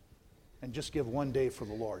and just give one day for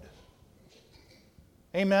the Lord.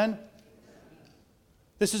 Amen?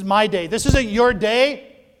 This is my day. This isn't your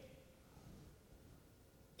day.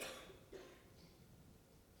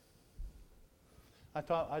 I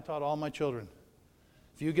taught all my children,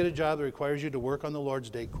 if you get a job that requires you to work on the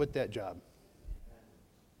Lord's day, quit that job.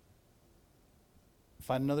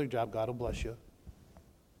 Find another job, God will bless you.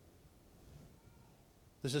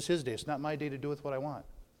 This is His day. It's not my day to do with what I want.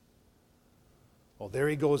 Well, there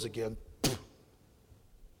he goes again.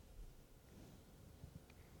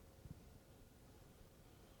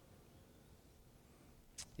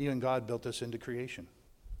 Even God built us into creation.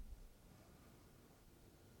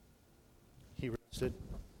 He rested.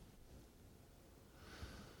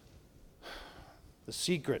 The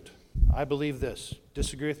secret, I believe this,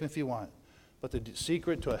 disagree with me if you want, but the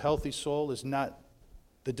secret to a healthy soul is not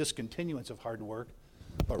the discontinuance of hard work,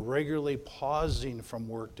 but regularly pausing from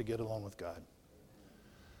work to get alone with God.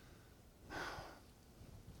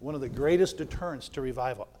 One of the greatest deterrents to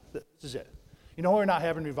revival. This is it. You know we're not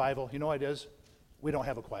having revival? You know what it is? We don't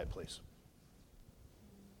have a quiet place.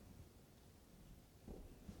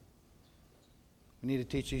 We need to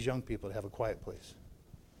teach these young people to have a quiet place.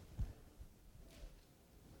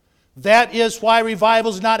 That is why revival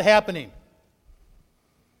is not happening.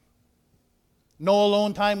 No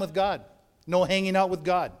alone time with God. No hanging out with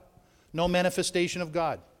God. No manifestation of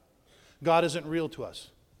God. God isn't real to us.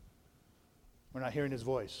 We're not hearing His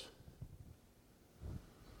voice. I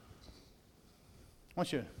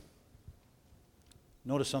want you to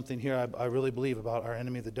notice something here I really believe about our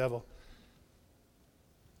enemy, the devil.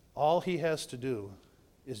 All he has to do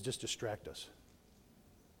is just distract us.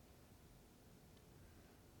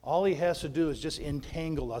 All he has to do is just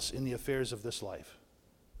entangle us in the affairs of this life.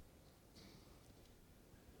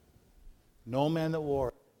 No man that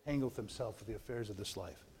war tangleth himself with the affairs of this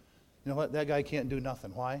life. You know what? That guy can't do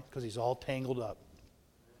nothing. Why? Because he's all tangled up.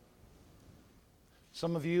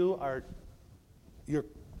 Some of you are, you're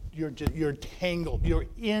tangled. You're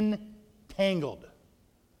entangled.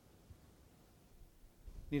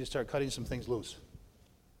 You need to start cutting some things loose.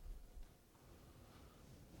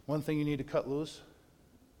 One thing you need to cut loose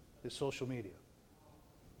is social media.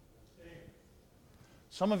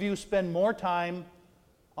 Some of you spend more time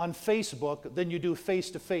on Facebook than you do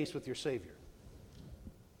face-to-face with your Savior.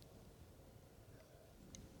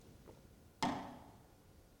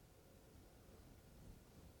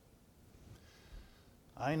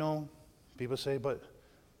 I know people say, but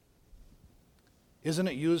isn't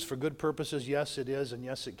it used for good purposes? Yes, it is, and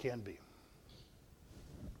yes, it can be.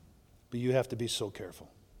 But you have to be so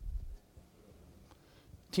careful.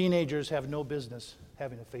 Teenagers have no business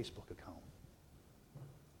having a Facebook account.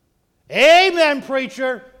 Amen,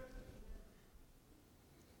 preacher.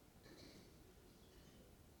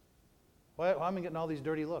 Why am I getting all these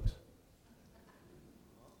dirty looks?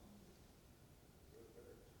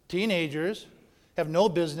 Teenagers have no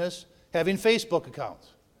business having Facebook accounts.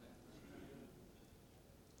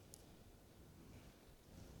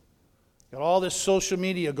 Got all this social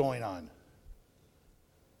media going on.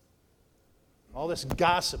 All this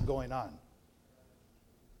gossip going on.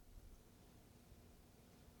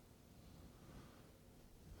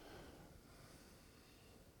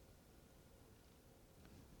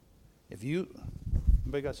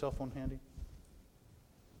 Anybody got a cell phone handy?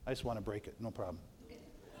 I just want to break it, no problem. Okay.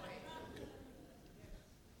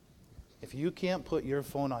 If you can't put your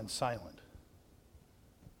phone on silent,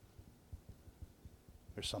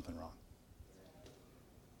 there's something wrong.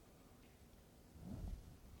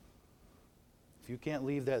 If you can't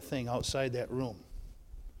leave that thing outside that room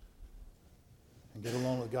and get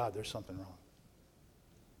alone with God, there's something wrong.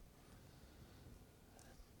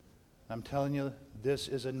 I'm telling you, this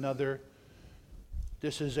is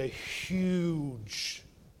a huge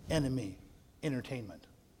enemy, entertainment.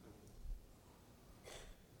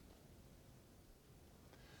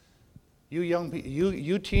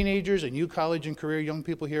 You teenagers and you college and career young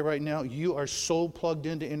people here right now, you are so plugged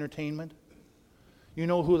into entertainment. You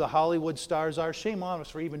know who the Hollywood stars are. Shame on us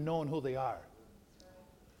for even knowing who they are.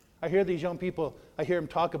 I hear these young people, I hear them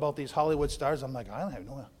talk about these Hollywood stars. I'm like, I don't have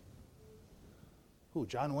no idea. Who,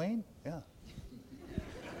 John Wayne? Yeah.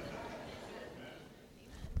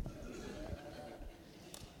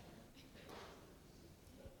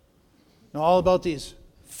 Know all about these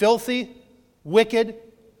filthy, wicked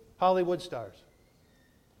Hollywood stars.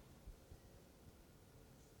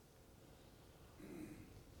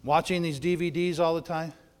 Watching these DVDs all the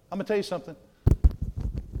time. I'm going to tell you something.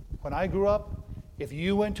 When I grew up, if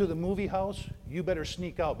you went to the movie house, you better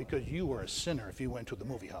sneak out because you were a sinner if you went to the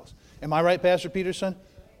movie house. Am I right, Pastor Peterson?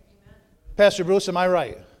 Amen. Pastor Bruce, am I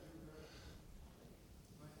right?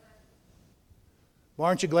 Well,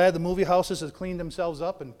 aren't you glad the movie houses have cleaned themselves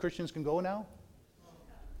up and Christians can go now?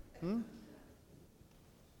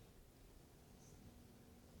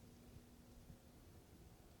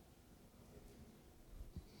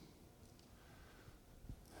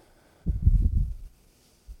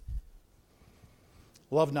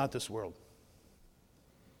 Love not this world,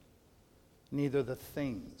 neither the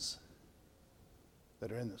things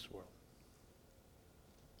that are in this world.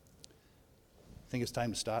 I think it's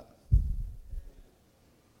time to stop.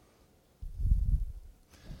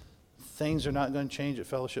 Things are not going to change at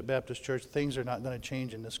Fellowship Baptist Church. Things are not going to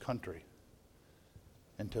change in this country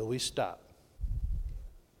until we stop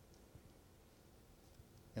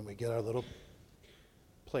and we get our little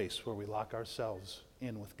place where we lock ourselves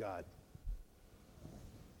in with God.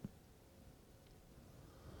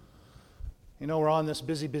 You know, we're on this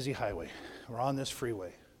busy, busy highway. We're on this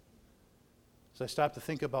freeway. So I stopped to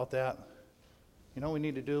think about that. You know what we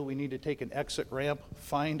need to do? We need to take an exit ramp,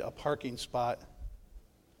 find a parking spot,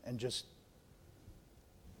 and just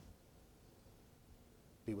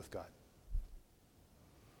be with God.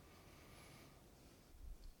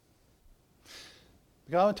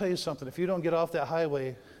 God, I want to tell you something. If you don't get off that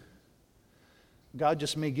highway, God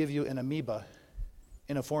just may give you an amoeba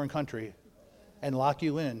in a foreign country and lock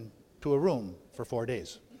you in to a room for 4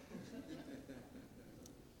 days.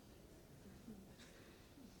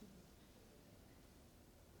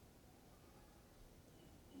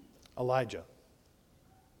 Elijah.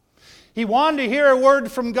 He wanted to hear a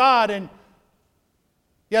word from God, and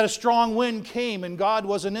yet a strong wind came, and God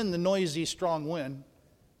wasn't in the noisy, strong wind.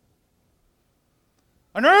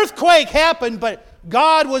 An earthquake happened, but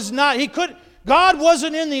God was not. God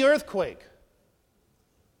wasn't in the earthquake.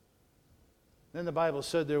 Then the Bible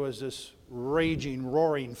said there was this raging,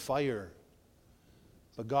 roaring fire,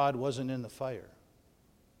 but God wasn't in the fire.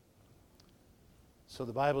 So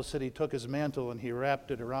the Bible said he took his mantle and he wrapped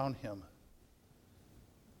it around him.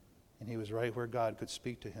 And he was right where God could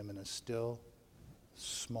speak to him in a still,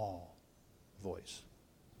 small voice.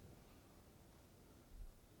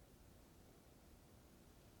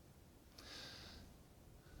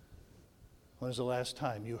 When was the last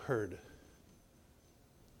time you heard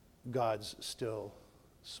God's still,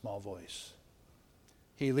 small voice.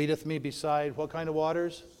 He leadeth me beside what kind of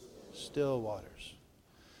waters? Still waters.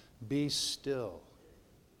 Be still.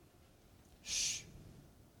 Shh.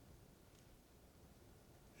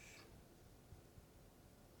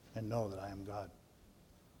 And know that I am God.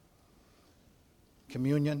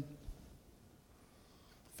 Communion,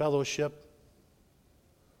 fellowship,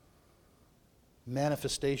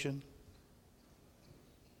 manifestation,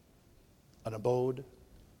 an abode.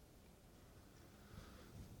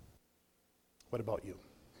 What about you? Do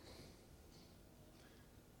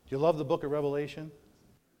you love the book of Revelation?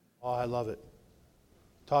 Oh, I love it.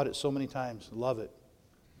 Taught it so many times. Love it.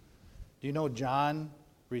 Do you know John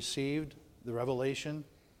received the revelation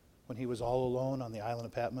when he was all alone on the island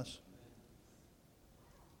of Patmos?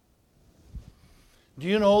 Do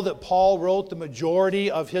you know that Paul wrote the majority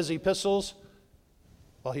of his epistles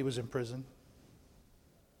while he was in prison?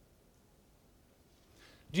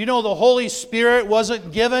 Do you know the Holy Spirit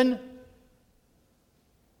wasn't given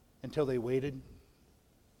until they waited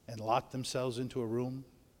and locked themselves into a room?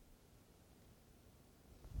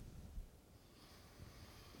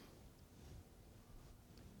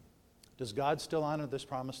 Does God still honor this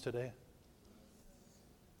promise today?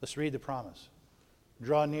 Let's read the promise.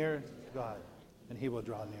 Draw near to God, and He will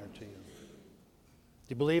draw near to you. Do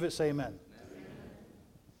you believe it? Say amen. Amen.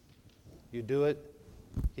 You do it,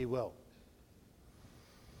 He will.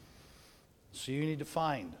 So you need to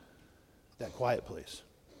find that quiet place.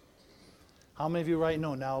 How many of you right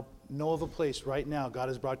now know of a place right now God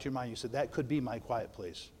has brought to your mind? You said, that could be my quiet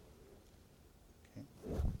place.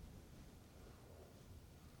 Okay.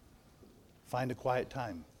 Find a quiet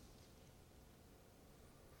time.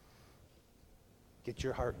 Get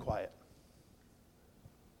your heart quiet.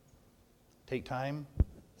 Take time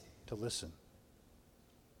to listen.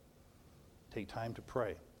 Take time to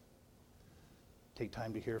pray. Take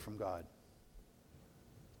time to hear from God.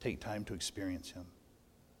 Take time to experience Him.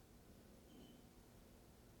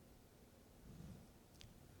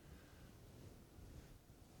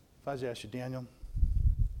 If I was to ask you, Daniel,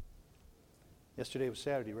 yesterday was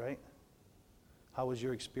Saturday, right? How was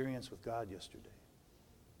your experience with God yesterday?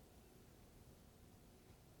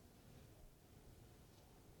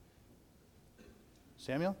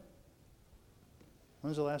 Samuel, when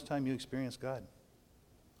was the last time you experienced God?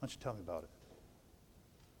 Why don't you tell me about it?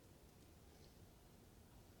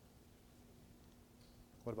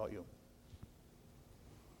 What about you?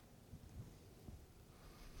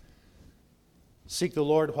 Seek the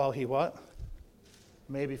Lord while He what?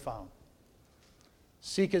 May be found.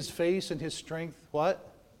 Seek His face and His strength,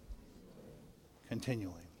 what?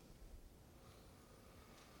 Continually.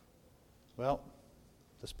 Well,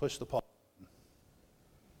 let's push the pause.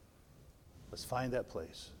 Let's find that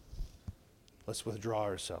place. Let's withdraw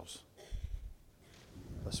ourselves.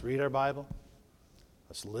 Let's read our Bible.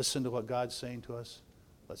 Let's listen to what God's saying to us.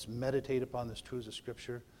 Let's meditate upon this truths of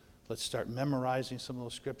Scripture. Let's start memorizing some of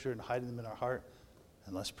those Scripture and hiding them in our heart.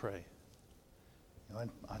 And let's pray. You know,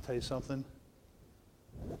 I'll tell you something.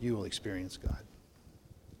 You will experience God.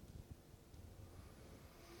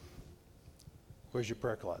 Where's your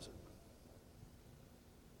prayer closet?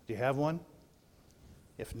 Do you have one?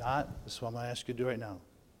 If not, this is what I'm going to ask you to do right now.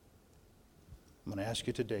 I'm going to ask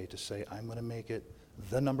you today to say, I'm going to make it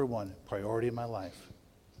the number one priority in my life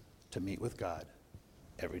to meet with God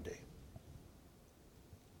every day.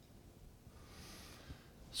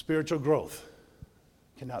 Spiritual growth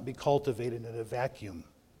cannot be cultivated in a vacuum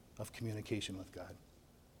of communication with God.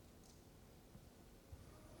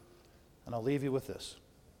 And I'll leave you with this.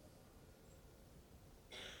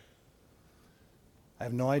 I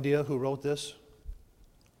have no idea who wrote this,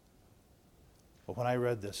 but when I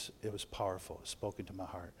read this, it was powerful. It spoke into my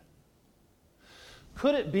heart.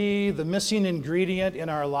 Could it be the missing ingredient in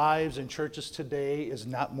our lives and churches today is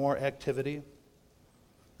not more activity?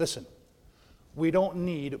 Listen, we don't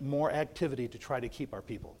need more activity to try to keep our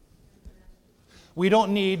people. We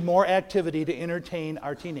don't need more activity to entertain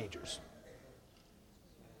our teenagers.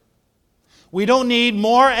 We don't need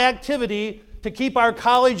more activity to keep our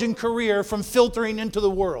college and career from filtering into the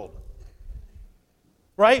world.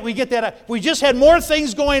 Right? We get that. We just had more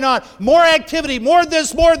things going on, more activity, more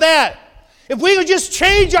this, more that. If we could just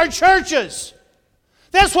change our churches,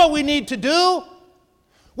 that's what we need to do.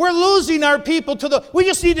 We're losing our people to the... We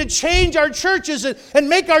just need to change our churches and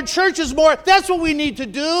make our churches more... That's what we need to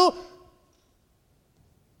do.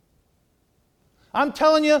 I'm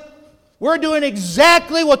telling you, we're doing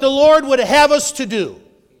exactly what the Lord would have us to do.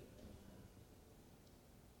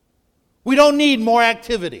 We don't need more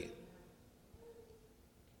activity.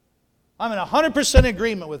 I'm in 100%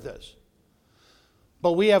 agreement with this.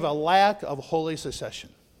 But we have a lack of holy succession.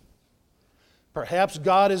 Perhaps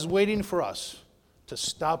God is waiting for us to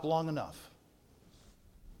stop long enough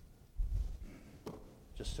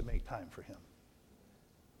just to make time for Him.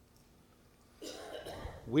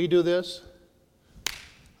 We do this.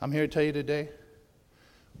 I'm here to tell you today,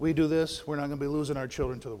 we do this, we're not going to be losing our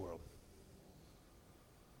children to the world.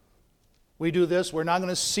 We do this, we're not going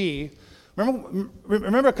to see.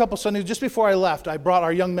 Remember a couple Sundays, just before I left, I brought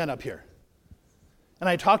our young men up here. And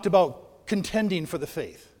I talked about contending for the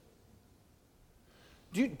faith.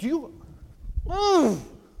 Joe,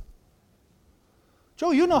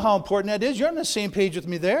 you know how important that is. You're on the same page with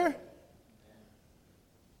me there.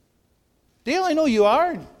 Dale, I know you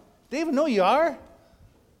are. Dave, I know you are.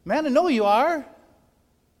 Man, I know you are.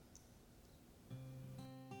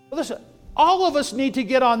 Well, listen, all of us need to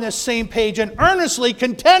get on this same page and earnestly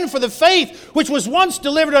contend for the faith which was once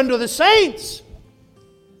delivered unto the saints.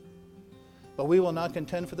 But we will not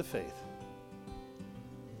contend for the faith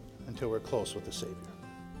until we're close with the Savior.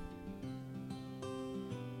 It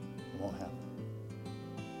won't happen.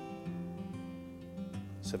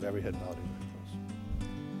 Let's have every head bowed and closed.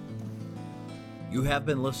 You have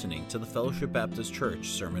been listening to the Fellowship Baptist Church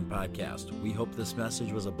Sermon Podcast. We hope this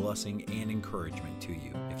message was a blessing and encouragement to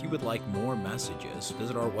you. If you would like more messages,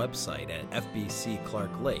 visit our website at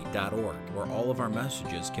fbcclarklake.org, where all of our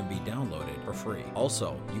messages can be downloaded for free.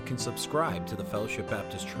 Also, you can subscribe to the Fellowship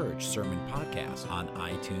Baptist Church Sermon Podcast on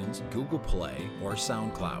iTunes, Google Play, or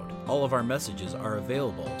SoundCloud. All of our messages are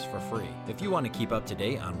available for free. If you want to keep up to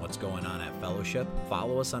date on what's going on at Fellowship,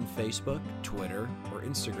 follow us on Facebook, Twitter, or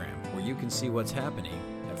Instagram, where you can see what's happening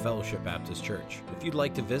at Fellowship Baptist Church. If you'd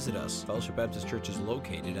like to visit us, Fellowship Baptist Church is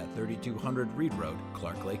located at 3200 Reed Road,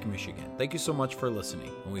 Clark Lake, Michigan. Thank you so much for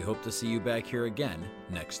listening, and we hope to see you back here again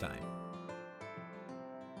next time.